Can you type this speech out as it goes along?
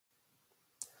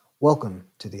Welcome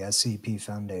to the SCP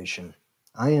Foundation.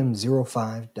 I am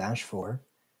 05-4,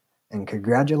 and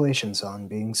congratulations on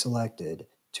being selected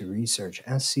to research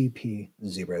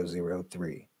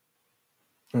SCP-003.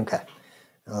 Okay,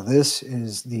 now this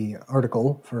is the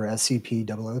article for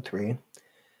SCP-003,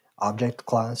 Object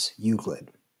Class Euclid,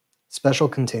 Special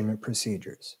Containment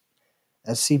Procedures.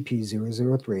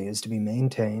 SCP-003 is to be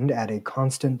maintained at a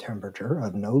constant temperature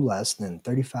of no less than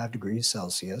 35 degrees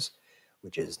Celsius,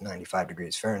 which is 95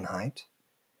 degrees Fahrenheit,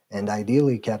 and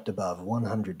ideally kept above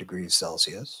 100 degrees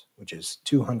Celsius, which is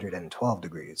 212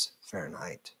 degrees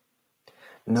Fahrenheit.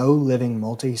 No living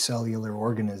multicellular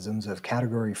organisms of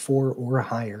Category 4 or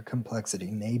higher complexity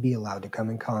may be allowed to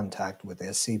come in contact with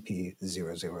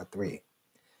SCP-003.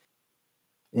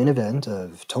 In event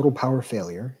of total power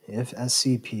failure, if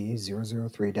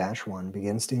SCP-003-1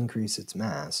 begins to increase its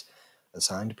mass,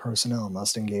 assigned personnel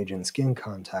must engage in skin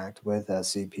contact with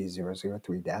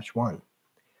SCP-003-1.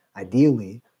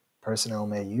 Ideally, personnel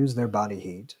may use their body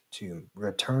heat to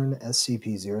return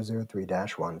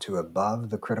SCP-003-1 to above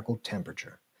the critical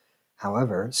temperature.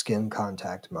 However, skin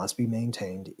contact must be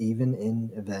maintained even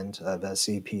in event of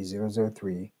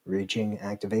SCP-003 reaching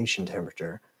activation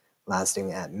temperature,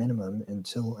 lasting at minimum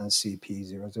until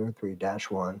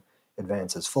SCP-003-1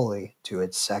 advances fully to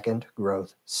its second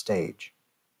growth stage.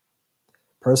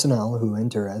 Personnel who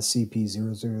enter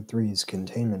SCP-003's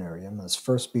containment area must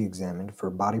first be examined for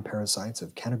body parasites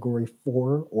of Category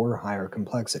 4 or higher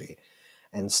complexity,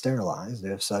 and sterilized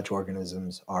if such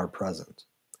organisms are present.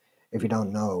 If you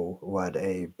don't know what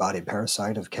a body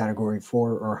parasite of Category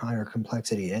 4 or higher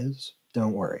complexity is,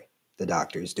 don't worry, the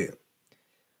doctors do.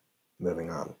 Moving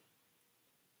on.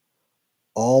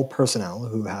 All personnel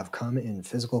who have come in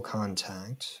physical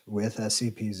contact with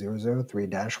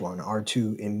SCP-003-1 are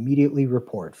to immediately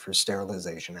report for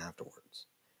sterilization afterwards.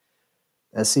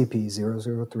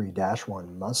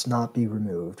 SCP-003-1 must not be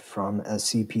removed from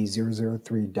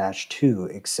SCP-003-2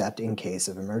 except in case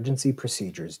of emergency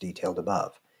procedures detailed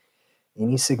above.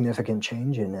 Any significant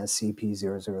change in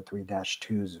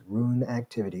SCP-003-2's rune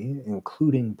activity,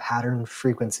 including pattern,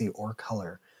 frequency, or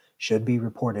color, should be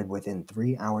reported within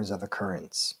 3 hours of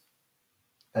occurrence.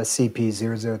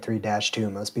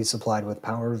 SCP-003-2 must be supplied with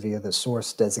power via the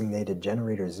source-designated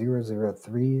generator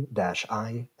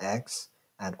 003-IX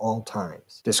at all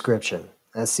times. Description: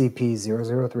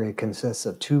 SCP-003 consists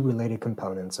of two related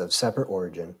components of separate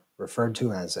origin, referred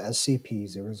to as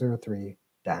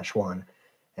SCP-003-1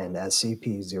 and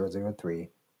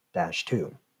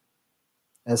SCP-003-2.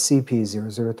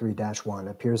 SCP-003-1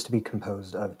 appears to be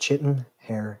composed of chitin,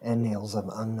 hair, and nails of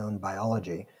unknown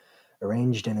biology,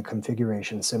 arranged in a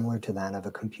configuration similar to that of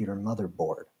a computer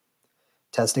motherboard.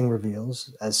 Testing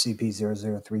reveals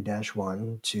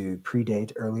SCP-003-1 to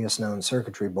predate earliest known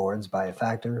circuitry boards by a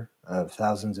factor of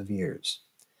thousands of years.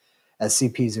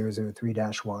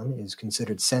 SCP-003-1 is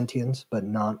considered sentient but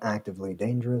not actively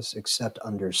dangerous except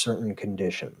under certain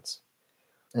conditions.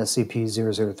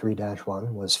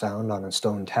 SCP-003-1 was found on a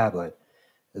stone tablet,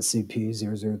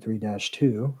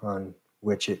 SCP-003-2, on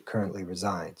which it currently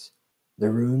resides. The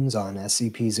runes on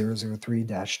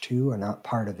SCP-003-2 are not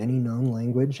part of any known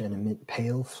language and emit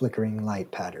pale, flickering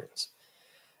light patterns.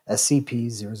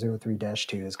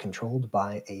 SCP-003-2 is controlled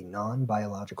by a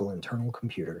non-biological internal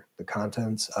computer, the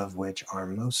contents of which are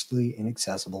mostly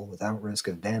inaccessible without risk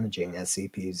of damaging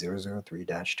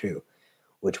SCP-003-2,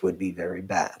 which would be very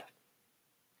bad.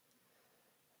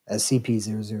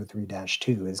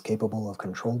 SCP-003-2 is capable of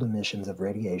controlled emissions of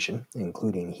radiation,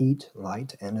 including heat,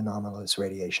 light, and anomalous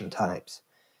radiation types.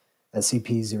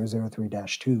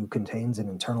 SCP-003-2 contains an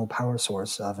internal power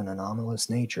source of an anomalous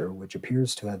nature which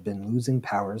appears to have been losing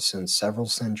power since several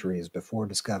centuries before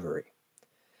discovery.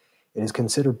 It is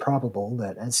considered probable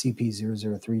that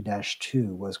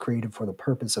SCP-003-2 was created for the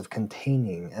purpose of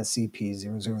containing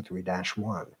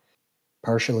SCP-003-1.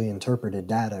 Partially interpreted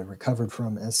data recovered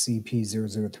from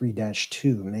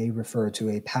SCP-003-2 may refer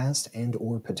to a past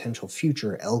and/or potential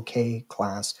future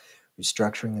LK-class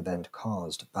restructuring event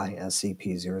caused by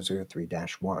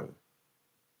SCP-003-1.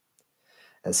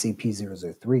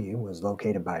 SCP-003 was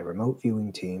located by Remote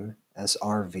Viewing Team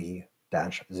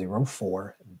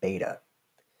SRV-04 Beta.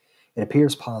 It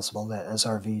appears possible that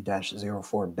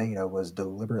SRV-04 Beta was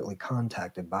deliberately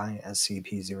contacted by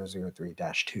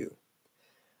SCP-003-2.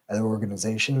 Other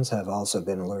organizations have also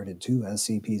been alerted to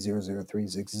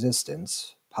SCP-003's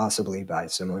existence, possibly by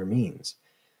similar means.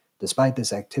 Despite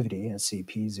this activity,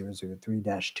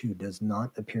 SCP-003-2 does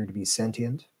not appear to be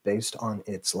sentient based on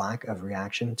its lack of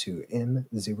reaction to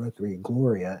M03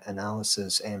 Gloria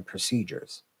analysis and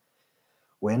procedures.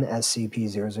 When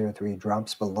SCP-003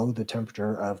 drops below the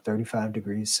temperature of 35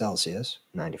 degrees Celsius,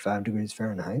 95 degrees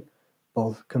Fahrenheit,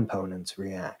 both components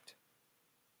react.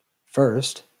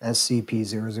 First,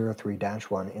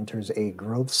 SCP-003-1 enters a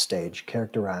growth stage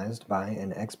characterized by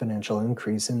an exponential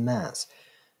increase in mass.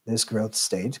 This growth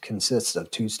stage consists of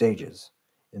two stages.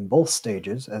 In both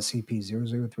stages,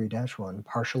 SCP-003-1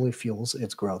 partially fuels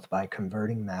its growth by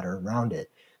converting matter around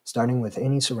it, starting with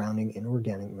any surrounding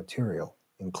inorganic material,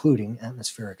 including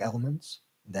atmospheric elements,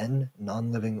 then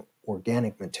non-living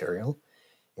organic material,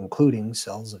 including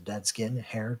cells of dead skin,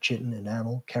 hair, chitin,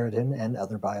 enamel, keratin, and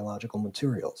other biological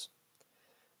materials.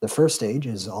 The first stage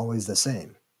is always the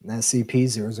same.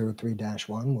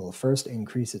 SCP-003-1 will first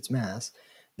increase its mass,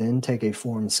 then take a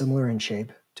form similar in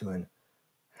shape to an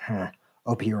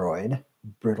ophiuroid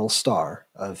brittle star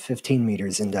of 15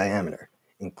 meters in diameter,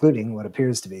 including what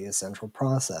appears to be a central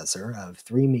processor of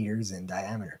 3 meters in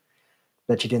diameter.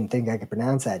 Bet you didn't think I could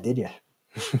pronounce that, did you?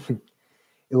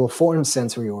 It will form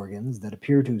sensory organs that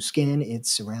appear to scan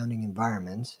its surrounding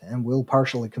environment and will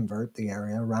partially convert the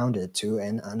area around it to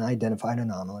an unidentified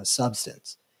anomalous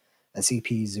substance.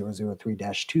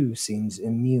 SCP-003-2 seems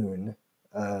immune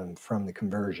from the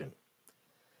conversion.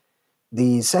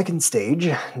 The second stage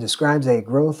describes a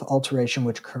growth alteration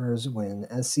which occurs when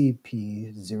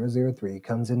SCP-003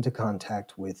 comes into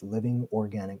contact with living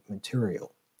organic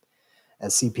material.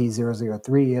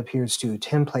 SCP-003 appears to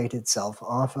template itself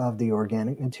off of the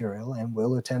organic material and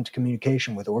will attempt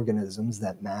communication with organisms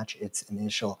that match its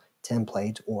initial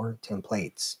template or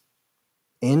templates.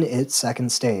 In its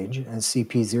second stage,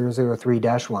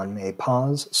 SCP-003-1 may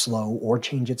pause, slow, or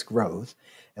change its growth,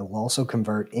 and will also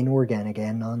convert inorganic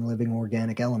and non-living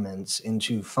organic elements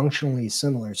into functionally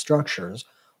similar structures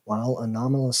while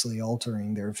anomalously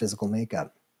altering their physical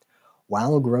makeup.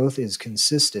 While growth is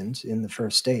consistent in the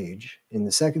first stage, in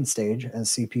the second stage,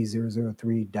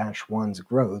 SCP-003-1's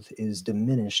growth is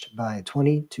diminished by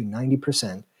 20 to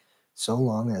 90% so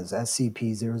long as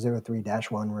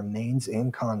SCP-003-1 remains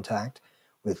in contact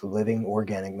with living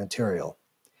organic material.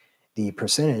 The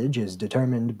percentage is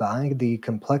determined by the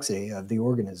complexity of the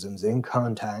organisms in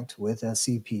contact with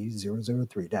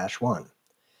SCP-003-1.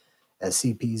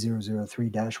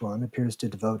 SCP-003-1 appears to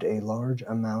devote a large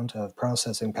amount of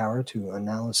processing power to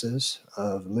analysis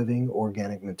of living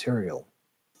organic material.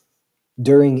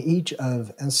 During each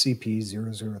of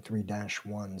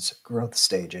SCP-003-1's growth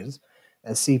stages,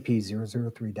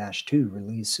 SCP-003-2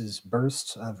 releases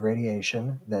bursts of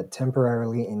radiation that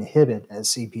temporarily inhibit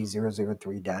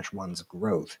SCP-003-1's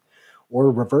growth,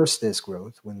 or reverse this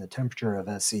growth when the temperature of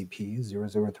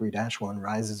SCP-003-1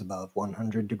 rises above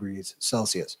 100 degrees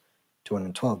Celsius,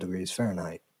 212 degrees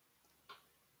Fahrenheit.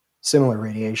 Similar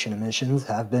radiation emissions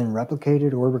have been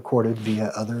replicated or recorded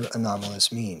via other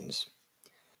anomalous means.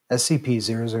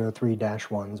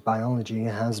 SCP-003-1's biology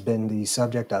has been the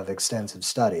subject of extensive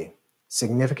study.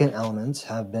 Significant elements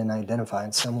have been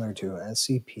identified similar to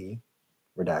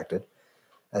SCP-redacted,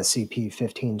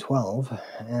 SCP-1512,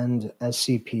 and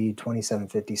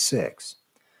SCP-2756,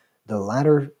 the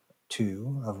latter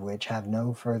two of which have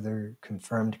no further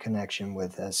confirmed connection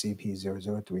with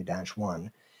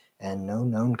SCP-003-1 and no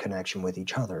known connection with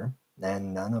each other,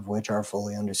 and none of which are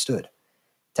fully understood.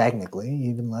 Technically,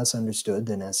 even less understood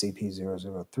than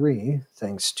SCP-003,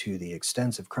 thanks to the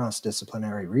extensive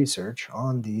cross-disciplinary research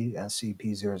on the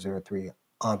SCP-003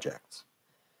 objects.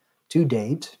 To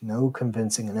date, no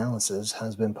convincing analysis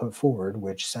has been put forward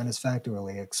which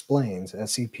satisfactorily explains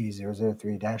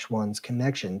SCP-003-1's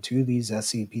connection to these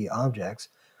SCP objects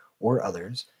or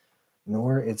others,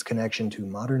 nor its connection to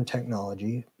modern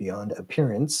technology beyond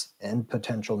appearance and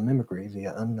potential mimicry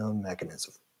via unknown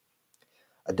mechanism.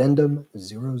 Addendum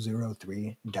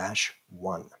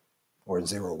 003-1, or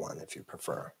 01 if you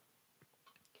prefer.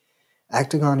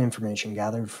 Acting on information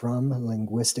gathered from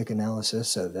linguistic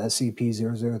analysis of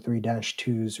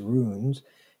SCP-003-2's runes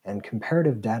and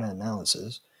comparative data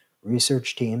analysis,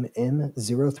 research team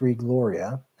M03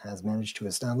 Gloria has managed to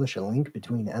establish a link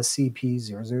between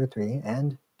SCP-003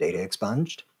 and data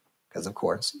expunged, because of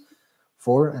course,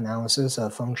 for analysis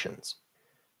of functions.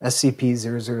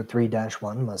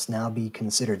 SCP-003-1 must now be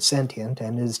considered sentient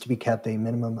and is to be kept a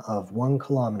minimum of 1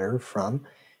 kilometer from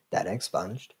data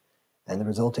expunged and the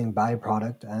resulting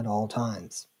byproduct at all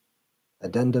times.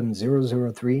 Addendum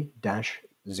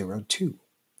 003-02.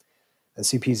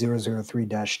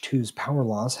 SCP-003-2's power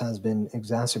loss has been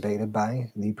exacerbated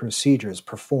by the procedures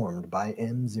performed by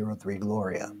M03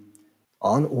 Gloria.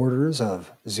 On orders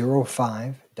of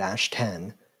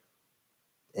 05-10,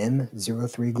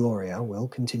 M03 Gloria will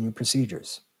continue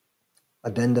procedures.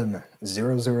 Addendum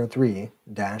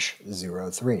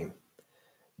 003-03.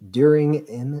 During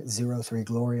M03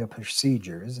 Gloria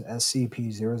procedures,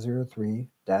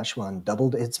 SCP-003-1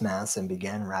 doubled its mass and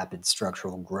began rapid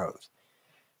structural growth.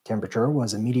 Temperature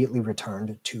was immediately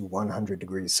returned to 100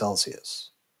 degrees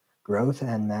Celsius. Growth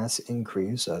and mass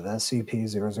increase of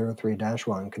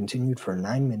SCP-003-1 continued for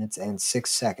 9 minutes and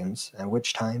 6 seconds, at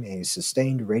which time a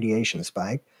sustained radiation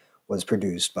spike was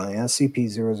produced by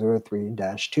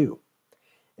SCP-003-2.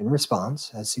 In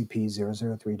response,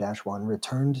 SCP-003-1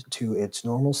 returned to its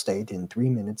normal state in 3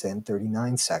 minutes and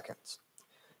 39 seconds.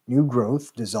 New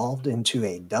growth dissolved into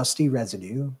a dusty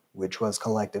residue, which was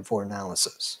collected for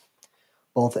analysis.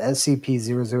 Both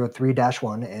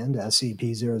SCP-003-1 and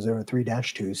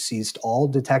SCP-003-2 ceased all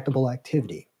detectable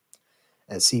activity.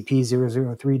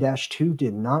 SCP-003-2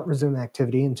 did not resume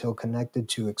activity until connected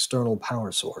to external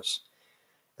power source.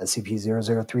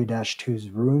 SCP-003-2's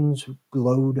runes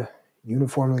glowed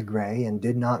uniformly gray and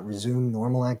did not resume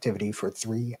normal activity for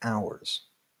 3 hours.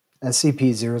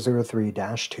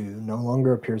 SCP-003-2 no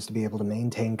longer appears to be able to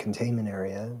maintain containment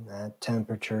area at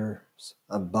temperatures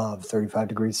above 35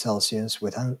 degrees Celsius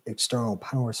without external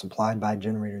power supplied by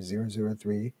generator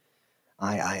 003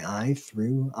 III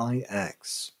through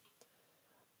IX.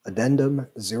 Addendum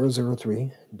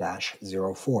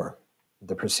 003-04.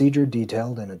 The procedure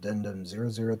detailed in Addendum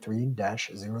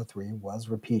 003-03 was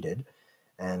repeated,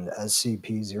 and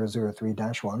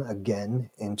SCP-003-1 again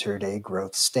entered a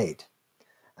growth state.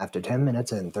 After 10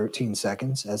 minutes and 13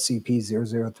 seconds,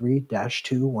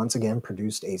 SCP-003-2 once again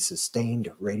produced a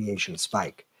sustained radiation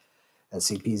spike.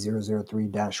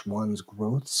 SCP-003-1's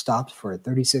growth stopped for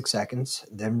 36 seconds,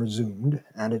 then resumed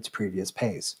at its previous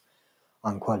pace.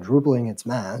 On quadrupling its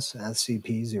mass,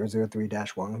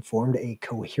 SCP-003-1 formed a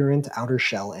coherent outer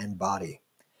shell and body.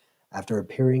 After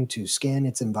appearing to scan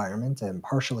its environment and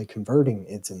partially converting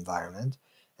its environment,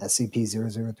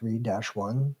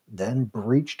 SCP-003-1 then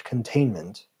breached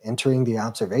containment, entering the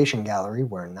observation gallery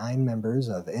where 9 members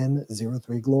of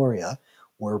M03 Gloria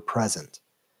were present.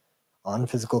 On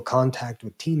physical contact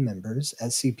with team members,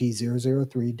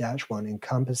 SCP-003-1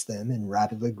 encompassed them in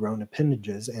rapidly grown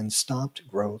appendages and stopped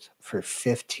growth for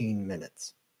 15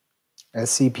 minutes.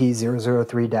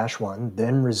 SCP-003-1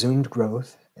 then resumed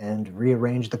growth and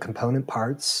rearranged the component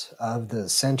parts of the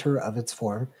center of its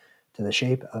form to the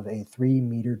shape of a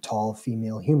 3-meter-tall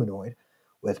female humanoid,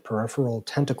 with peripheral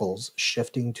tentacles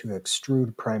shifting to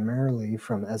extrude primarily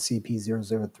from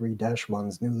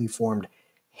SCP-003-1's newly formed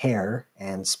hair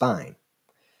and spine.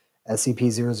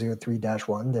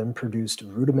 SCP-003-1 then produced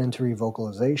rudimentary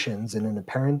vocalizations in an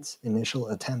apparent initial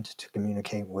attempt to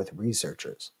communicate with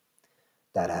researchers.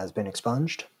 That has been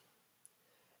expunged.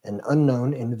 An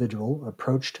unknown individual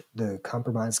approached the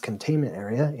compromised containment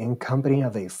area in company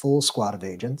of a full squad of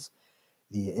agents.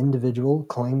 The individual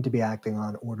claimed to be acting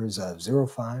on orders of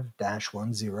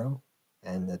 05-10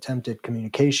 and attempted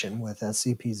communication with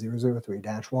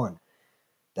SCP-003-1.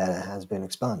 That has been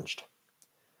expunged.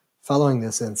 Following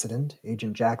this incident,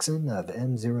 Agent Jackson of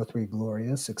M03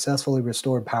 Gloria successfully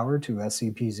restored power to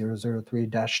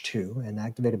SCP-003-2 and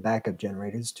activated backup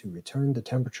generators to return the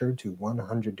temperature to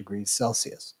 100 degrees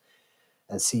Celsius.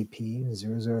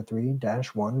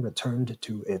 SCP-003-1 returned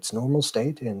to its normal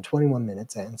state in 21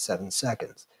 minutes and 7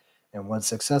 seconds, and was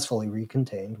successfully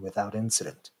recontained without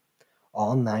incident.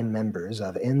 All 9 members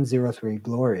of M03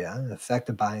 Gloria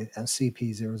affected by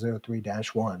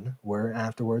SCP-003-1 were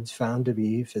afterwards found to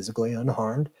be physically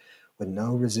unharmed, with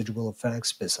no residual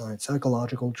effects besides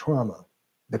psychological trauma.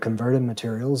 The converted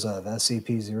materials of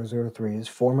SCP-003's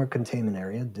former containment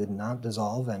area did not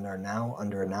dissolve and are now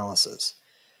under analysis.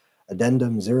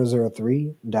 Addendum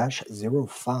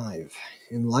 003-05.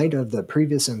 In light of the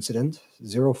previous incident,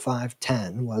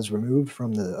 0510 was removed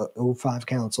from the O5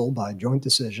 Council by joint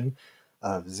decision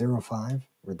of 05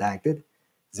 redacted,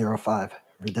 05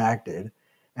 redacted,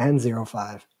 and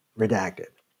 05 redacted.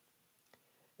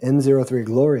 M03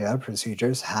 Gloria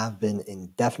procedures have been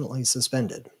indefinitely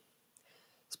suspended.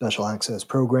 Special Access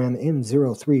Program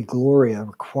M03 Gloria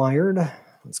required.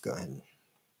 Let's go ahead and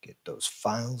get those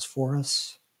files for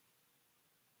us.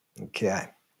 Okay.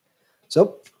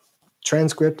 So,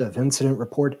 transcript of Incident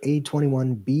Report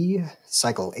A21B,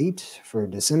 Cycle 8, for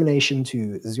dissemination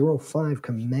to 05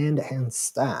 Command and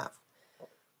Staff.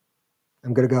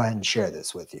 I'm going to go ahead and share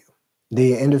this with you.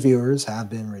 The interviewers have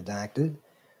been redacted.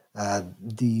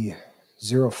 The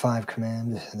 05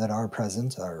 Command that are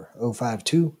present are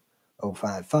 052,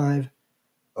 055,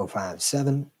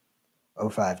 057,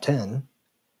 0510,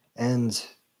 and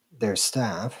their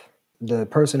staff. The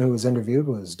person who was interviewed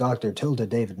was Dr. Tilda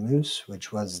David Moose,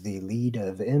 which was the lead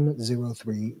of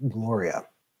M03 Gloria.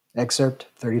 Excerpt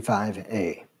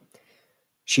 35A.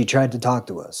 She tried to talk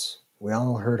to us. We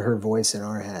all heard her voice in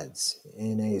our heads,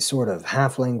 in a sort of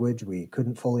half language we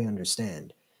couldn't fully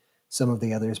understand. Some of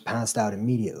the others passed out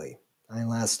immediately. I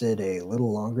lasted a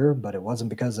little longer, but it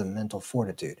wasn't because of mental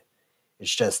fortitude.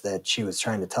 It's just that she was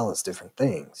trying to tell us different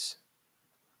things.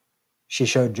 She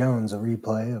showed Jones a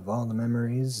replay of all the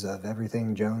memories of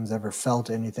everything Jones ever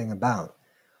felt anything about,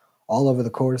 all over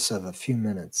the course of a few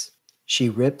minutes. She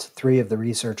ripped 3 of the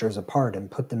researchers apart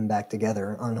and put them back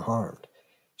together unharmed.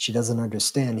 She doesn't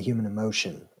understand human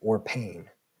emotion or pain,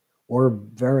 or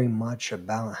very much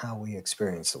about how we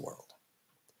experience the world.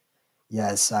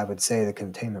 Yes, I would say the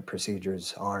containment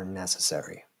procedures are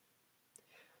necessary.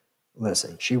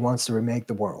 Listen, she wants to remake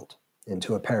the world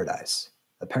into a paradise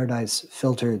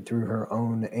filtered through her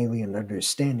own alien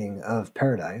understanding of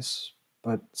paradise,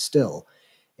 but still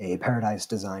a paradise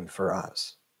designed for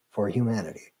us, for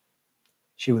humanity.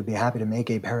 She would be happy to make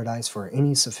a paradise for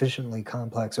any sufficiently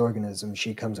complex organism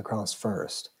she comes across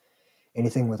first,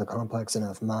 anything with a complex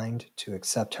enough mind to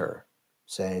accept her,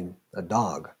 say a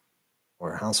dog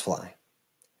or a housefly.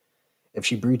 If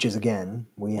she breaches again,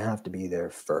 we have to be there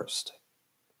first.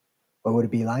 What would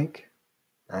it be like?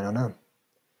 I don't know.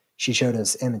 She showed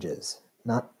us images,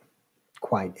 not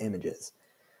quite images.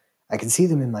 I can see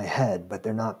them in my head, but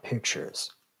they're not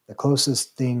pictures. The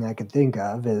closest thing I could think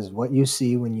of is what you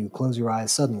see when you close your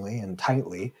eyes suddenly and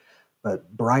tightly,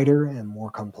 but brighter and more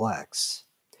complex.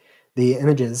 The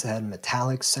images had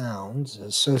metallic sounds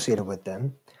associated with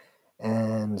them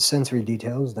and sensory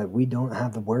details that we don't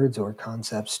have the words or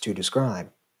concepts to describe.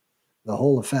 The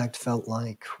whole effect felt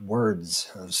like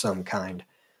words of some kind.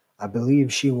 I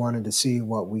believe she wanted to see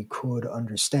what we could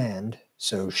understand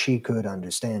so she could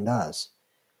understand us.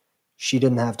 She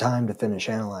didn't have time to finish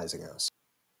analyzing us.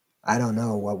 I don't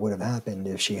know what would have happened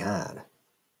if she had.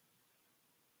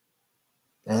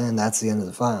 And that's the end of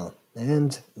the file,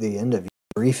 and the end of your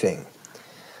briefing.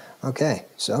 Okay,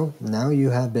 so now you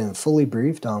have been fully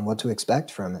briefed on what to expect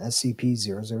from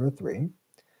SCP-003.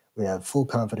 We have full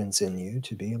confidence in you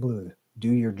to be able to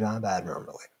do your job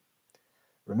admirably.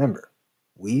 Remember,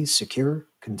 we secure,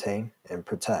 contain, and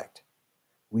protect.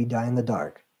 We die in the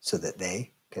dark so that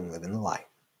they can live in the light.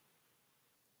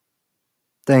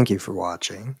 Thank you for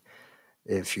watching.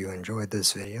 If you enjoyed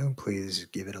this video, please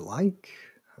give it a like,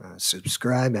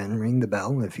 subscribe, and ring the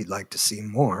bell if you'd like to see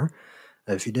more.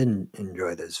 If you didn't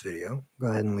enjoy this video, go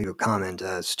ahead and leave a comment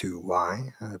as to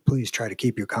why. Please try to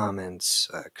keep your comments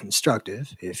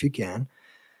constructive if you can.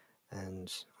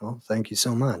 And, well, thank you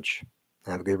so much.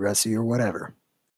 Have a good rest of your whatever.